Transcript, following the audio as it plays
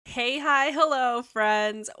Hey, hi, hello,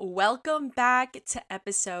 friends. Welcome back to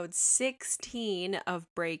episode 16 of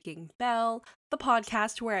Breaking Bell, the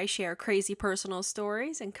podcast where I share crazy personal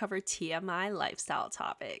stories and cover TMI lifestyle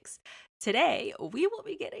topics. Today, we will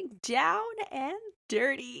be getting down and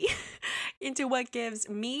dirty into what gives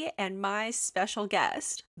me and my special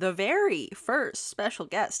guest, the very first special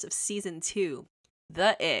guest of season 2,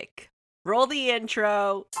 the ick. Roll the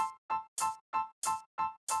intro.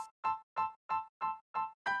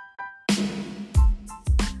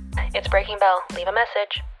 It's Breaking Bell. Leave a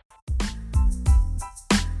message.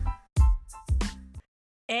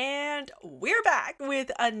 And we're back with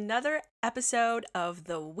another episode of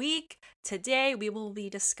the week. Today we will be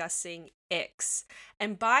discussing icks.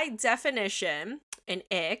 And by definition, an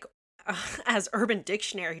ick, as Urban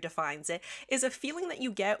Dictionary defines it, is a feeling that you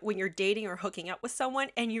get when you're dating or hooking up with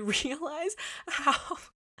someone and you realize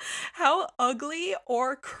how ugly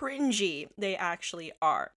or cringy they actually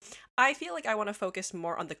are. I feel like I want to focus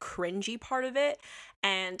more on the cringy part of it.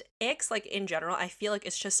 And icks, like in general, I feel like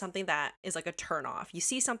it's just something that is like a turn off. You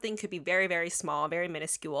see something could be very, very small, very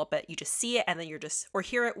minuscule, but you just see it and then you're just, or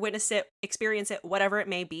hear it, witness it, experience it, whatever it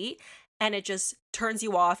may be. And it just turns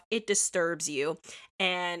you off, it disturbs you,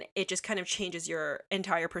 and it just kind of changes your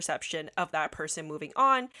entire perception of that person moving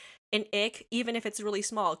on. An ick, even if it's really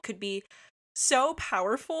small, could be so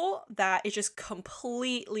powerful that it just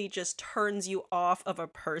completely just turns you off of a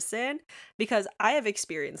person, because I have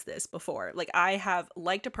experienced this before. Like, I have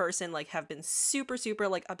liked a person, like have been super super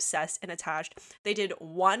like obsessed and attached. They did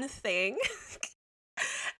one thing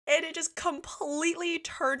and it just completely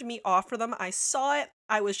turned me off for them. I saw it,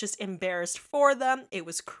 I was just embarrassed for them, it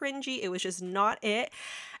was cringy, it was just not it.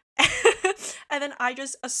 And then I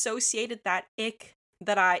just associated that ick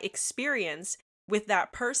that I experienced with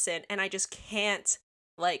that person, and I just can't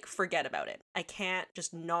like forget about it. I can't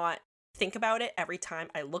just not think about it every time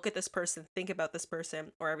I look at this person, think about this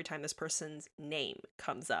person, or every time this person's name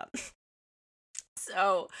comes up.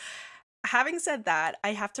 So, having said that,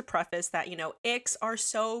 I have to preface that, icks are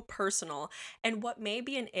so personal, and what may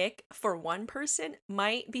be an ick for one person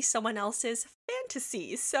might be someone else's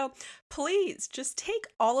fantasy. So, please just take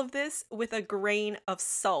all of this with a grain of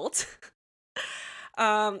salt.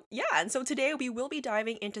 And so today we will be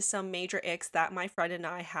diving into some major icks that my friend and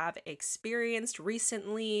I have experienced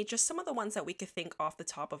recently, just some of the ones that we could think off the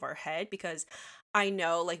top of our head, because I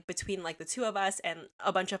know, like, between like the two of us and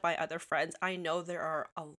a bunch of my other friends, I know there are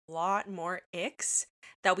a lot more icks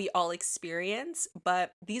that we all experience,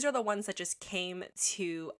 but these are the ones that just came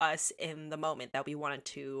to us in the moment that we wanted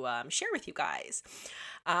to share with you guys.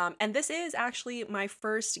 And this is actually my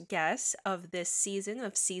first guest of this season,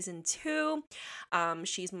 of season 2.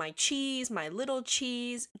 She's my cheese, my little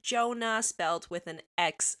cheese, Jonah, spelled with an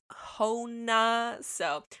X, Hona.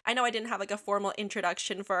 So I know I didn't have like a formal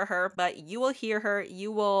introduction for her, but you will hear her.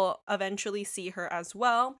 You will eventually see her as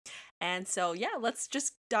well. And so, yeah, let's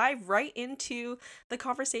just dive right into the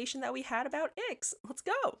conversation that we had about icks. Let's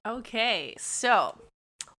go. Okay, so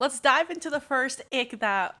let's dive into the first ick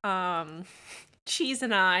that Cheese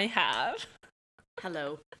and I have.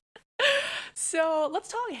 Hello. So let's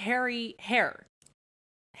talk hairy hair.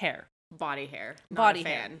 Body hair. Not Body a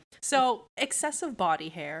hair. fan. So excessive body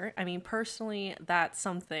hair. I mean, personally, that's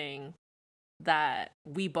something that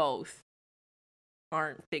we both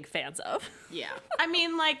aren't big fans of. Yeah. I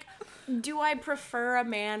mean, like, do I prefer a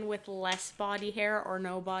man with less body hair or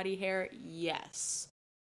no body hair? Yes.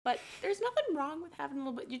 But there's nothing wrong with having a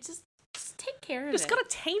little bit. You just take care of Just it. gotta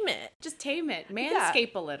tame it. Just tame it.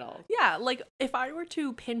 Manscape a little. Yeah, like if I were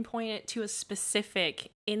to pinpoint it to a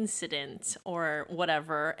specific incident or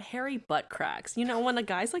whatever, hairy butt cracks. You know, when a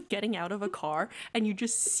guy's like getting out of a car and you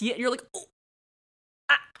just see it, you're like, oh.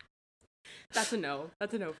 That's a no.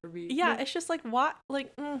 That's a no for me. Yeah, it's just like, what?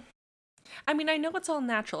 Like, I mean, I know it's all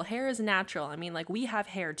natural. Hair is natural. I mean, like, we have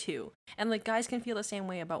hair too. And like, guys can feel the same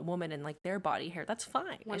way about women and like their body hair. That's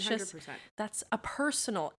fine. 100%. It's just, that's a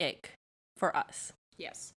personal ick for us.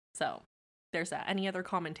 Yes. So there's that. Any other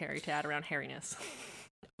commentary to add around hairiness?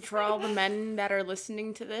 For all the men that are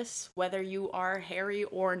listening to this, whether you are hairy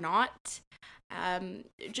or not,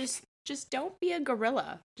 just don't be a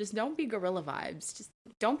gorilla. Just don't be gorilla vibes. Just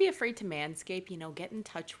don't be afraid to manscape, get in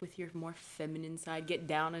touch with your more feminine side, get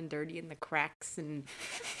down and dirty in the cracks and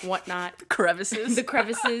whatnot. Crevices. The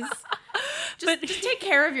crevices. Just take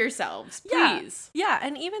care of yourselves, please. Yeah,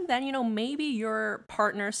 and even then, maybe your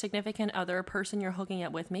partner, significant other, person you're hooking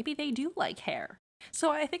up with, maybe they do like hair.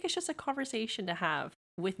 So I think it's just a conversation to have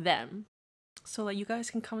with them so that you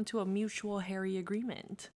guys can come to a mutual hairy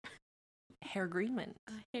agreement. hair agreement.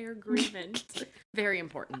 Hair agreement. Very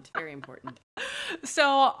important. Very important. So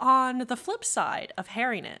on the flip side of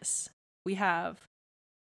hairiness, we have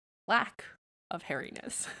lack of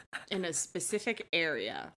hairiness. In a specific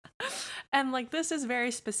area. And like this is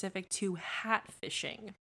very specific to hat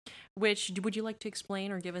fishing, which would you like to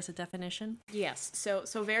explain or give us a definition? Yes. So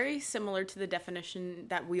very similar to the definition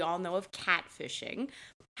that we all know of catfishing.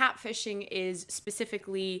 Catfishing is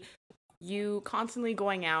specifically you constantly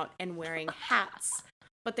going out and wearing hats,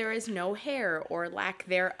 but there is no hair or lack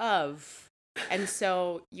thereof. And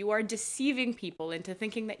so you are deceiving people into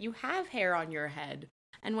thinking that you have hair on your head.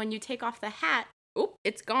 And when you take off the hat, oop,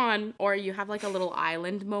 it's gone. Or you have like a little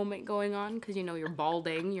island moment going on because you know you're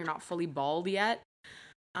balding, you're not fully bald yet.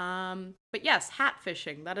 But yes, hat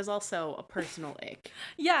fishing, that is also a personal ick.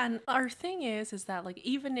 Yeah, and our thing is that like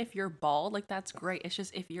even if you're bald, like that's great. It's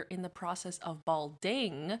just if you're in the process of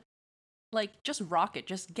balding, like just rock it.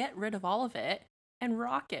 Just get rid of all of it and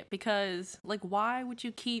rock it because like why would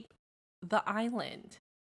you keep the island?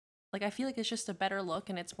 Like I feel like it's just a better look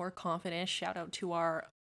and it's more confident. Shout out to our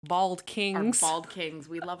bald kings. Our bald kings.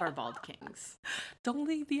 We love our bald kings. Don't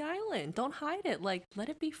leave the island. Don't hide it. Like let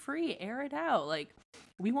it be free. Air it out. Like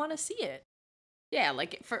we want to see it. Yeah,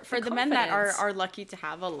 like for the men that are lucky to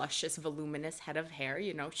have a luscious, voluminous head of hair,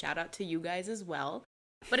 you know, shout out to you guys as well.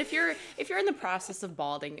 But if you're in the process of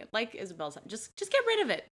balding, like Isabel said, just get rid of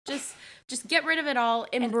it. Just get rid of it all.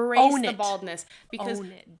 Embrace the baldness because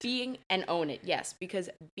own it. Own it. Yes, because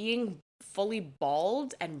being fully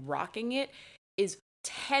bald and rocking it is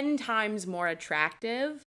 10 times more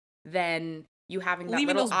attractive than you having that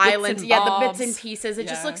leaving little those bits island. and Yeah, the bobs. bits and pieces. It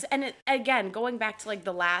just looks, and it, again, going back to like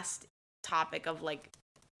the last topic of like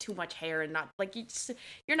too much hair and not like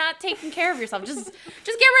you're not taking care of yourself. Just get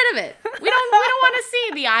rid of it. We don't want to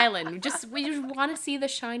see the island. We just want to see the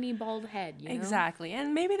shiny bald head, you know? Exactly.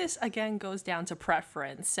 And maybe this again goes down to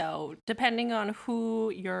preference. So depending on who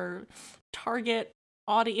your target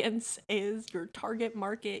audience is, your target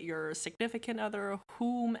market, your significant other,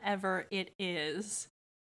 whomever it is,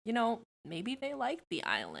 you know, maybe they like the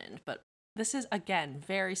island, but this is again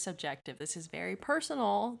very subjective. This is very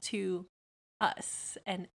personal to us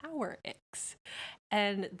and our icks.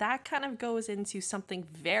 And that kind of goes into something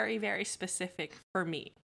very, very specific for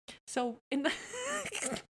me. So in the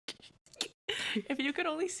if you could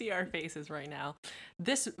only see our faces right now,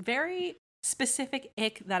 this very specific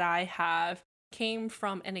ick that I have came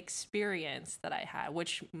from an experience that I had,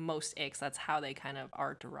 which most icks, that's how they kind of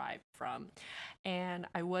are derived from. And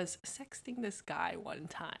I was sexting this guy one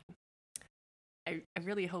time. I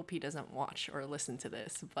really hope he doesn't watch or listen to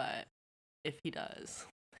this, but if he does,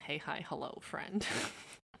 hey, hi, hello, friend.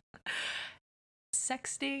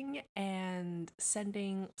 Sexting and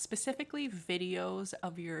sending specifically videos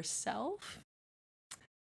of yourself.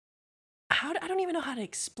 I don't even know how to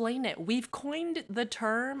explain it. We've coined the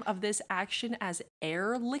term of this action as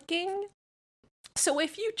air licking. So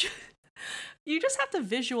if you just have to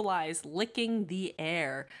visualize licking the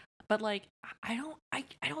air, but like I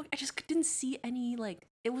just didn't see any, like,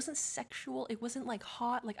 it wasn't sexual, it wasn't like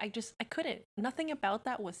hot, like I couldn't. Nothing about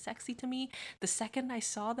that was sexy to me. The second I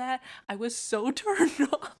saw that, I was so turned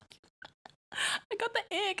off. I got the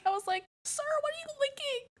ick. I was like, "Sir, what are you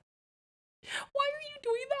licking? Why are you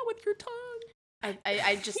doing that with your tongue?"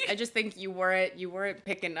 I just think you weren't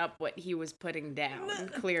picking up what he was putting down,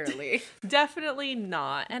 clearly. Definitely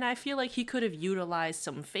not. And I feel like he could have utilized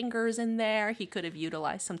some fingers in there. He could have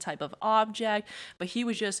utilized some type of object, but he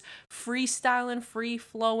was just freestyling, free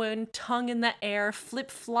flowing, tongue in the air, flip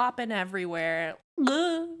flopping everywhere.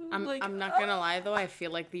 I'm not gonna lie though, I feel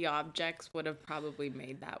like the objects would have probably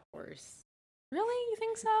made that worse. Really? You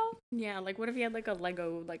think so? Yeah, like what if he had like a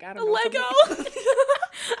Lego, like I don't know. Lego?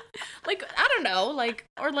 Like, I don't know, like,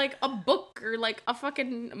 or like a book or like a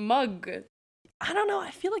fucking mug. I don't know. I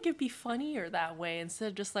feel like it'd be funnier that way instead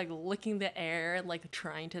of just like licking the air and like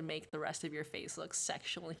trying to make the rest of your face look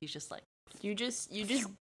sexual. He's just like, you just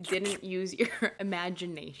didn't use your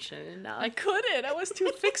imagination enough. I couldn't. I was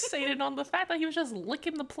too fixated on the fact that he was just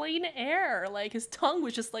licking the plain air. Like his tongue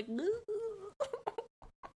was just like.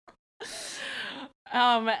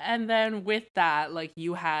 And then with that, like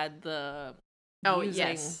you had the. Oh,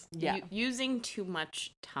 yes. Yeah. Using too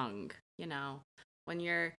much tongue, you know, when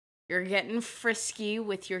you're getting frisky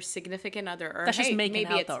with your significant other, or that's just making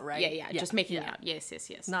maybe out though, right? Yeah, just making out. Yes.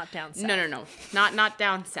 Not down south. No. Not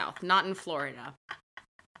down south. Not in Florida.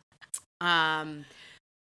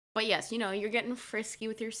 But yes, you know, you're getting frisky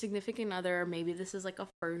with your significant other. Maybe this is like a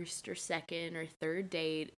first or second or third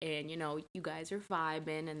date, and you know, you guys are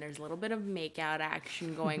vibing, and there's a little bit of makeout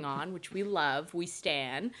action going on, which we love. We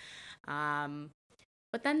stan.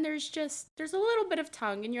 But then there's a little bit of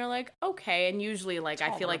tongue, and you're like, okay. And usually, like,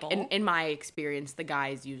 I feel like Tolerable. in my experience, the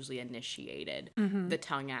guys usually initiated Mm-hmm. the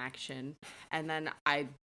tongue action. And then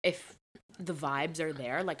if the vibes are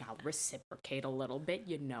there, like, I'll reciprocate a little bit,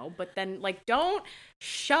 but then, like, don't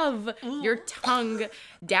shove your tongue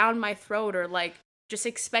down my throat, or like just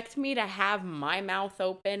expect me to have my mouth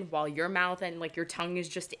open while your mouth and like your tongue is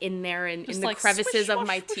just in there and Just in the like crevices swish, of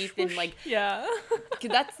my swish, teeth swish, and like yeah.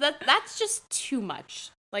 that's just too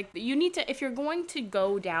much. Like, you need to, if you're going to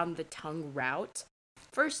go down the tongue route,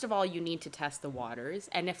 first of all, you need to test the waters,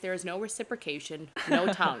 and if there is no reciprocation,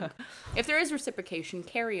 no tongue. If there is reciprocation,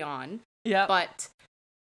 carry on. Yeah. But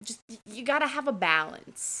just, you gotta have a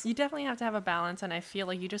balance. You definitely have to have a balance, and I feel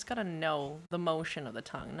like you just gotta know the motion of the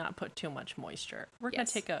tongue, not put too much moisture. We're gonna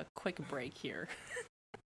take a quick break here.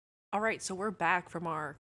 All right, so we're back from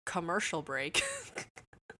our commercial break,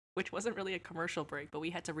 which wasn't really a commercial break, but we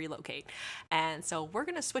had to relocate. And so we're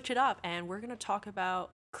gonna switch it up, and we're gonna talk about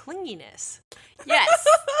clinginess. Yes.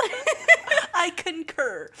 I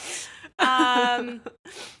concur.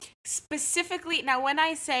 Specifically, now when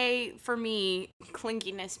I say, for me,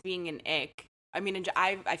 clinginess being an ick, I mean,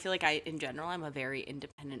 I feel like in general, I'm a very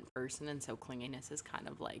independent person, and so clinginess is kind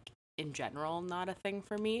of like, in general, not a thing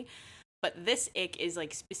for me. But this ick is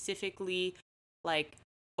like specifically like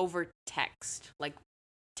over text, like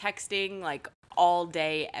texting like all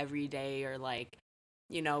day, every day, or like,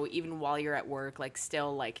 even while you're at work, like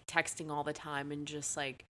still like texting all the time and just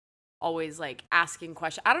like always like asking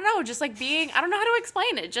questions. I don't know, just like I don't know how to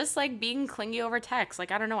explain it. Just like being clingy over text.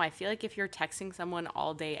 Like, I don't know. I feel like if you're texting someone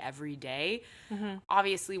all day, every day,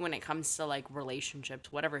 obviously when it comes to like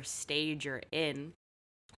relationships, whatever stage you're in,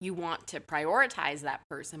 you want to prioritize that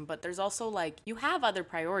person. But there's also like, you have other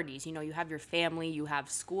priorities. You have your family, you have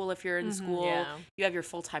school if you're in school, you have your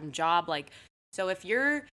full-time job. Like, so if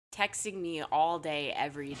you're texting me all day,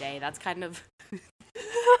 every day, that's kind of...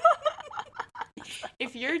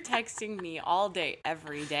 If you're texting me all day,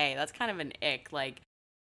 every day, that's kind of an ick. Like,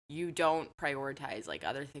 you don't prioritize, like,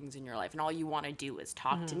 other things in your life, and all you want to do is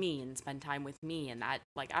talk to me and spend time with me, and that,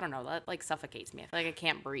 like, I don't know, that, like, suffocates me. I feel like I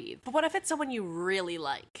can't breathe. But what if it's someone you really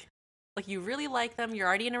like? Like, you really like them, you're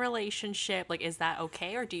already in a relationship, like, is that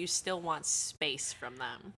okay, or do you still want space from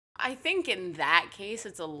them? I think in that case,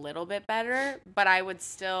 it's a little bit better, but I would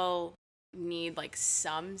still need like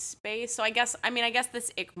some space. So I guess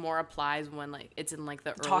this ick more applies when like it's in like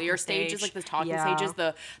the earlier stages, like the talking stages,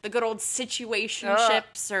 the good old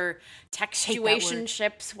situationships or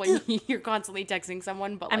textuationships when you're constantly texting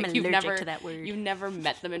someone, but like you've never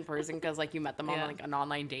met them in person because like you met them on like an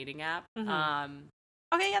online dating app.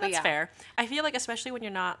 Okay, yeah, that's fair. I feel like especially when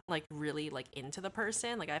you're not like really like into the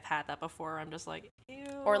person, like I've had that before. I'm just like, ew.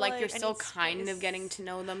 Or like you're still kind of getting to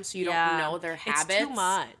know them, so you don't know their habits. It's too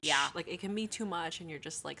much. Yeah, like it can be too much, and you're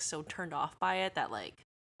just like so turned off by it that like,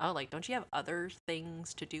 oh, like don't you have other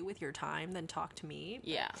things to do with your time than talk to me?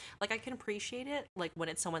 But, like I can appreciate it, like when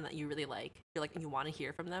it's someone that you really like, you're like you want to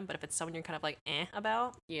hear from them. But if it's someone you're kind of like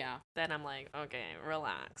about, then I'm like, okay,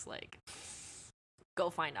 relax, like. Go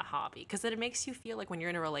find a hobby, because then it makes you feel like when you're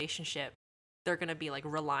in a relationship they're gonna be like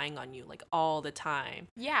relying on you like all the time.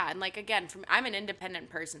 And like again, I'm an independent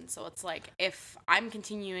person, so it's like if I'm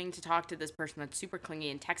continuing to talk to this person that's super clingy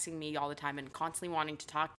and texting me all the time and constantly wanting to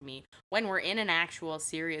talk to me when we're in an actual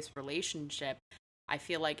serious relationship, I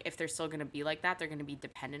feel like if they're still gonna be like that, they're gonna be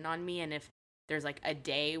dependent on me. And if there's like a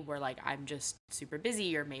day where like I'm just super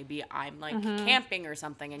busy, or maybe I'm like camping or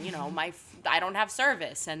something, and I don't have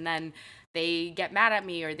service, and then they get mad at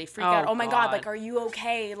me or they freak out. Oh my God, like, are you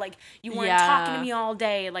okay? Like, you weren't talking to me all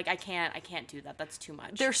day. Like, I can't do that. That's too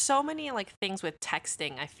much. There's so many like things with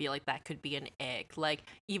texting. I feel like that could be an ick. Like,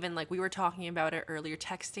 even like we were talking about it earlier,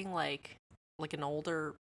 texting like an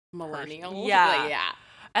older millennial. Yeah.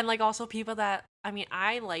 And like also people that, I mean,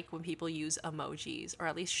 I like when people use emojis or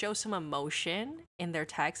at least show some emotion in their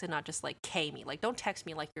text and not just like K me. Like, don't text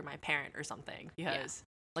me like you're my parent or something, because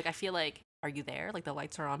like I feel like, are you there? Like the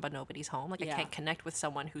lights are on but nobody's home. Like I can't connect with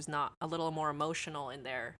someone who's not a little more emotional in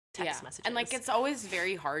their text messages. And like it's always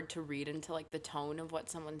very hard to read into like the tone of what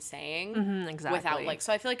someone's saying. Exactly. Without like,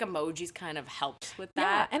 so I feel like emojis kind of helps with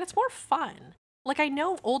that. Yeah, and it's more fun. Like, I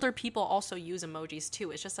know older people also use emojis too.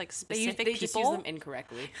 It's just like specific people. They just use them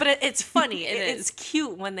incorrectly. But it's funny. It's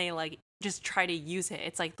cute when they like just try to use it.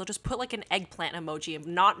 It's like they'll just put like an eggplant emoji of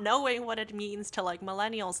not knowing what it means to like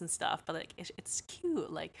millennials and stuff. But like it's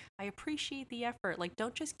cute. Like, I appreciate the effort. Like,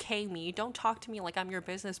 don't just K me. Don't talk to me like I'm your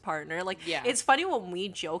business partner. Like, it's funny when we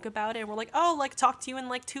joke about it and we're like, oh, like talk to you in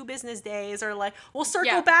like 2 business days, or like we'll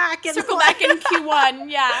circle back and back in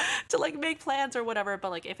Q1. To like make plans or whatever.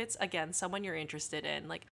 But like if it's again someone you're interested in,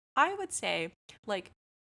 like I would say like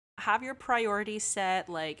have your priorities set.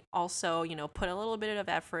 Like, also, put a little bit of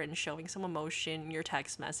effort in showing some emotion in your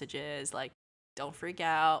text messages. Like, don't freak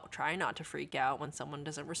out. Try not to freak out when someone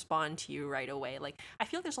doesn't respond to you right away. Like, I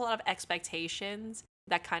feel like there's a lot of expectations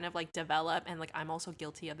that kind of like develop, and like I'm also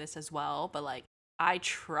guilty of this as well, but like I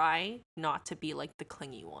try not to be like the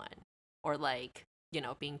clingy one, or like,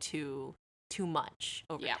 being too much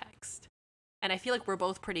over text. And I feel like we're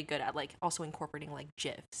both pretty good at like also incorporating like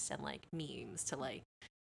GIFs and like memes to like,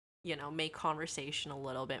 make conversation a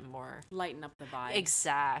little bit more, lighten up the vibe.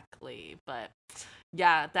 Exactly. But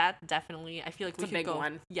yeah, that definitely, I feel like it's we could go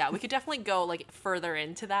one. Yeah, we could definitely go like further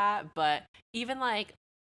into that. But even like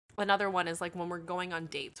another one is like when we're going on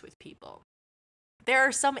dates with people, there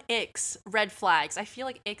are some icks, red flags. I feel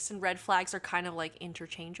like icks and red flags are kind of like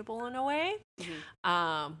interchangeable in a way.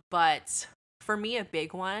 But for me, a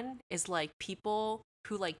big one is like people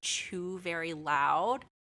who like chew very loud,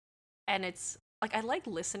 and it's like, I like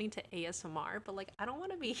listening to ASMR, but like I don't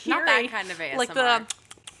want to be hearing not that kind of ASMR. Like the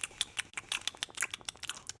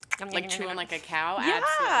like chewing like a cow. Yeah.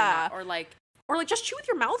 Absolutely not. Or like just chew with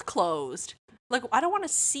your mouth closed. Like, I don't want to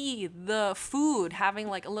see the food having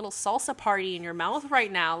like a little salsa party in your mouth right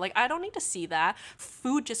now. Like, I don't need to see that.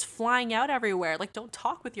 Food just flying out everywhere. Like, don't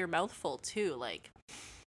talk with your mouth full too. Like,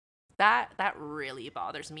 that really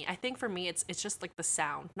bothers me. I think for me it's just like the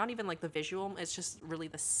sound, not even like the visual. It's just really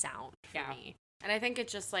the sound for me. And I think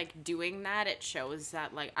it's just like doing that, it shows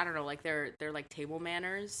that like, I don't know, like they're like table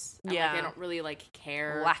manners. And, Yeah. like, they don't really like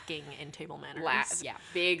care. Lacking in table manners.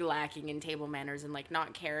 Big lacking in table manners, and like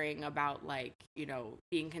not caring about like,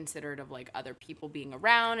 being considerate of like other people being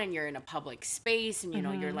around, and you're in a public space, and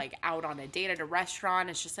you're like out on a date at a restaurant.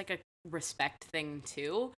 It's just like a respect thing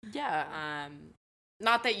too. Yeah.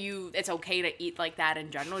 Not that it's okay to eat like that in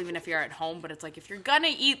general, even if you're at home, but it's like, if you're gonna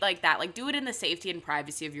eat like that, like do it in the safety and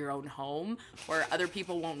privacy of your own home, where other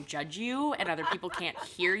people won't judge you and other people can't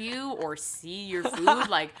hear you or see your food.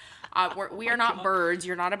 Like, we are not birds.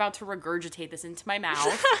 You're not about to regurgitate this into my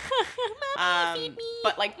mouth.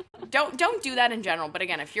 But like, don't do that in general. But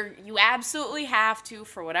again, if you absolutely have to,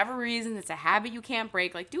 for whatever reason, it's a habit you can't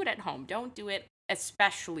break, like do it at home. Don't do it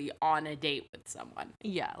especially on a date with someone.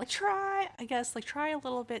 Yeah, like try a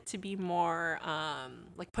little bit to be more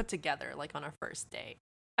like put together, like on our first date.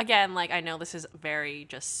 Again, like I know this is very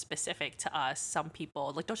just specific to us. Some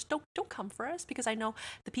people like don't come for us, because I know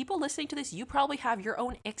the people listening to this, you probably have your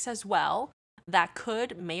own icks as well that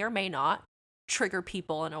may or may not trigger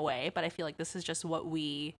people in a way, but I feel like this is just what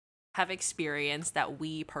we have experienced that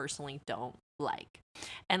we personally don't like.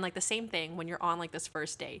 And like the same thing when you're on like this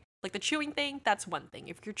first date, like the chewing thing, that's one thing.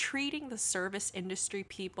 If you're treating the service industry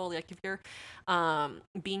people, like if you're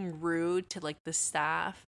being rude to like the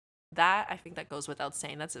staff, that I think that goes without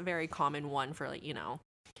saying. That's a very common one for like,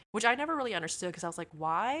 which I never really understood, because I was like,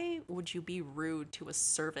 why would you be rude to a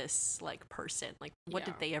service like person? Like, what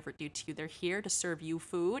did they ever do to you? They're here to serve you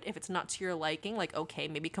food. If it's not to your liking, like, okay,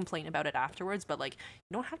 maybe complain about it afterwards, but like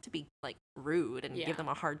you don't have to be like rude and give them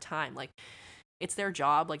a hard time. Like, it's their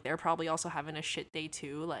job. Like, they're probably also having a shit day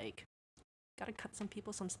too. Like, gotta cut some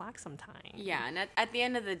people some slack sometime. Yeah, and at the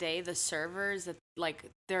end of the day, the servers, like,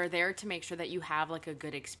 they're there to make sure that you have like a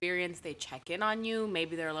good experience. They check in on you.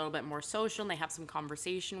 Maybe they're a little bit more social and they have some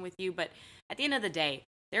conversation with you. But at the end of the day,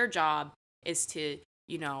 their job is to,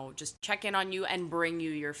 just check in on you and bring you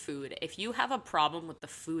your food. If you have a problem with the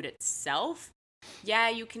food itself, yeah,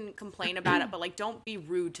 you can complain about it, but like, don't be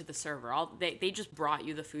rude to the server. They just brought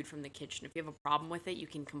you the food from the kitchen. If you have a problem with it, you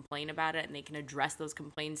can complain about it, and they can address those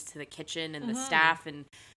complaints to the kitchen and the staff, and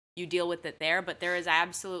you deal with it there. But there is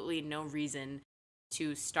absolutely no reason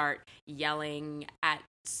to start yelling at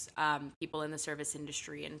people in the service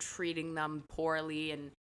industry and treating them poorly. And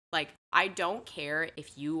like, I don't care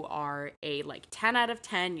if you are a like 10 out of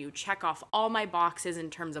 10, you check off all my boxes in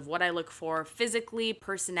terms of what I look for physically,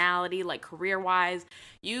 personality, like career-wise.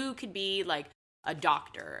 You could be like a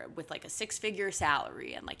doctor with like a 6-figure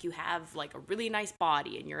salary, and like you have like a really nice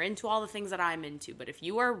body, and you're into all the things that I'm into. But if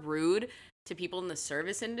you are rude to people in the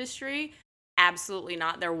service industry, absolutely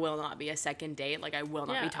not. There will not be a second date. Like, I will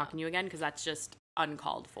not be talking to you again, because that's just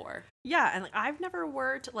uncalled for. Yeah, and like I've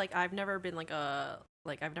never been like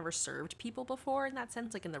I've never served people before in that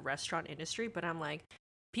sense, like in the restaurant industry, but I'm like,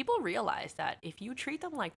 people realize that if you treat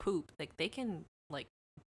them like poop, like they can like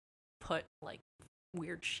put like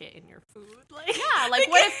weird shit in your food. Like, yeah, like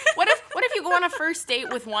what if you go on a first date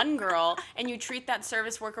with one girl and you treat that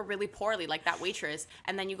service worker really poorly, like that waitress,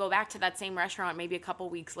 and then you go back to that same restaurant maybe a couple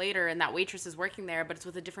weeks later and that waitress is working there, but it's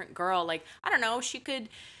with a different girl. Like, I don't know, she could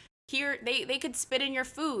they could spit in your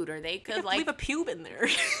food, or they could like leave a pube in there.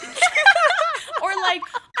 Or like,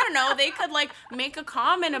 I don't know, they could like make a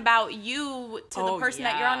comment about you to the person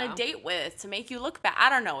that you're on a date with to make you look bad. I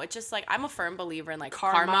don't know. It's just like, I'm a firm believer in like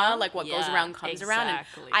karma, like what goes around comes around. And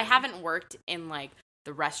I haven't worked in like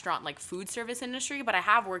the restaurant, like food service industry, but I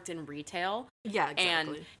have worked in retail. Yeah,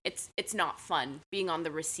 exactly. And it's not fun being on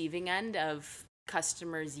the receiving end of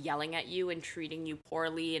customers yelling at you and treating you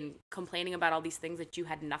poorly and complaining about all these things that you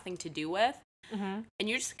had nothing to do with. And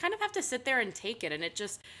you just kind of have to sit there and take it. And it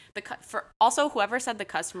just, for also whoever said the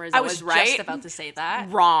customer is always right. I was just about to say that.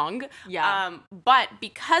 Wrong. Yeah. But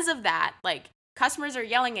because of that, like, customers are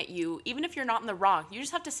yelling at you, even if you're not in the wrong. You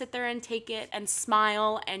just have to sit there and take it and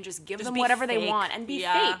smile and just give them whatever they want and be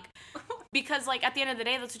fake. Because, like, at the end of the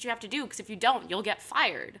day, that's what you have to do. Because if you don't, you'll get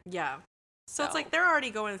fired. Yeah. So it's like they're already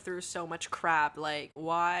going through so much crap. Like,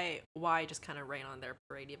 why just kind of rain on their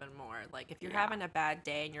parade even more? Like, if you're having a bad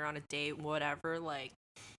day and you're on a date, whatever, like,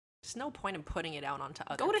 there's no point in putting it out onto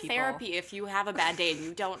other people. Go to therapy if you have a bad day and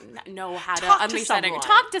you don't know how to unleash that.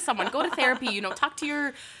 Talk to someone. Go to therapy. Talk to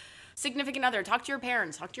your significant other, talk to your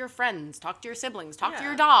parents, talk to your friends, talk to your siblings, talk to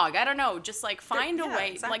your dog. I don't know, just like find a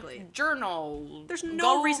way, like journal. There's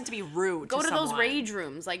no reason to be rude. Go to those rage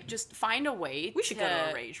rooms, like just find a way. We should go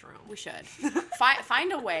to a rage room. We should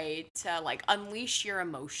find a way to like unleash your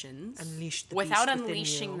emotions, without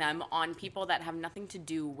unleashing them on people that have nothing to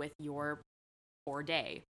do with your poor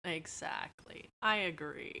day. Exactly. I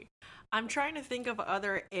agree. I'm trying to think of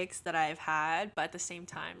other icks that I've had, but at the same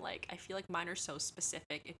time, like, I feel like mine are so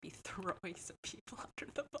specific, it'd be throwing some people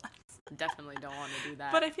under the bus. Definitely don't want to do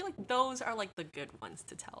that. But I feel like those are, like, the good ones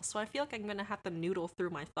to tell. So I feel like I'm going to have to noodle through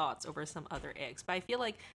my thoughts over some other icks. But I feel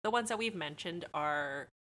like the ones that we've mentioned are...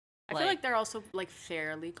 I feel like they're also, like,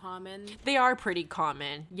 fairly common. They are pretty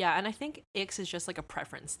common. Yeah, and I think icks is just, like, a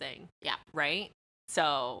preference thing. Yeah. Right?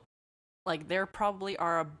 So... like, there probably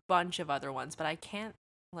are a bunch of other ones, but I can't,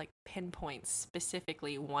 like, pinpoint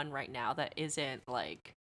specifically one right now that isn't,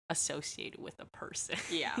 like, associated with a person.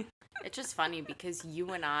 Yeah. It's just funny because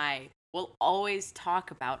you and I will always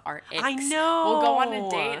talk about our icks. I know. We'll go on a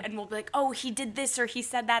date and we'll be like, oh, he did this or he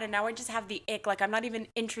said that, and now I just have the ick. Like, I'm not even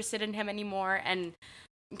interested in him anymore, and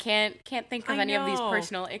can't think of any of these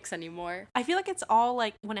personal icks anymore. I feel like it's all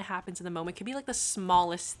like when it happens in the moment, it could be like the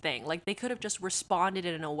smallest thing. Like they could have just responded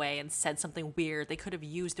in a way and said something weird. They could have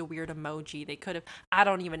used a weird emoji. They could have, I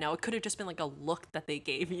don't even know. It could have just been like a look that they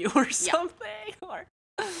gave you or something. Or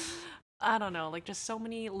I don't know. Like just so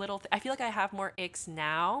many little I feel like I have more icks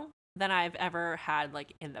now than I've ever had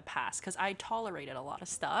like in the past because I tolerated a lot of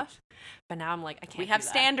stuff, but now I'm like I can't. We have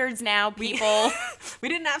standards now, people. We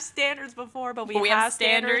didn't have standards before, but we have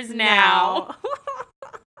standards now.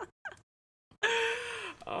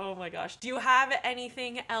 Oh my gosh! Do you have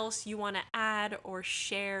anything else you want to add or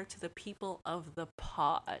share to the people of the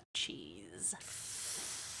pod, Cheese?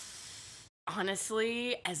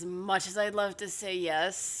 Honestly, as much as I'd love to say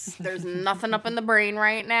yes, there's nothing up in the brain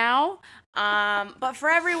right now. But for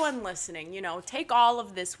everyone listening, take all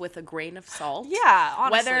of this with a grain of salt. Yeah,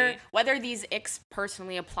 honestly. Whether these icks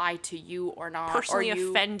personally apply to you or not. Personally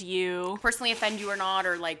offend you or not,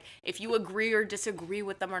 or like if you agree or disagree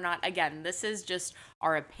with them or not. Again, this is just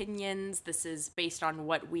our opinions. This is based on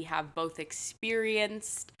what we have both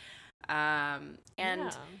experienced.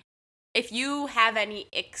 If you have any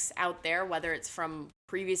icks out there, whether it's from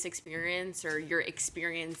previous experience or you're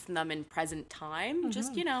experiencing them in present time,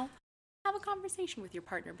 just, have a conversation with your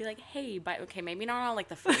partner. Be like, hey, maybe not on like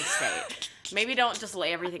the first date. Maybe don't just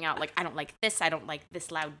lay everything out. Like, I don't like this. I don't like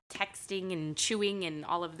this loud texting and chewing and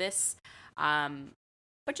all of this.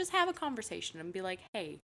 But just have a conversation and be like,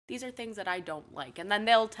 hey, these are things that I don't like. And then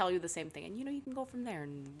they'll tell you the same thing. And, you can go from there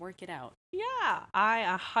and work it out. Yeah,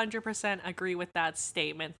 I 100% agree with that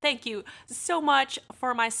statement. Thank you so much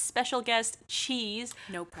for my special guest, Cheese.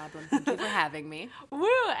 No problem. Thank you for having me. Woo!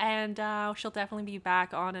 And she'll definitely be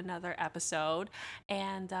back on another episode.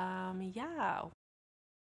 And, yeah.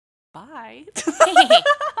 Bye.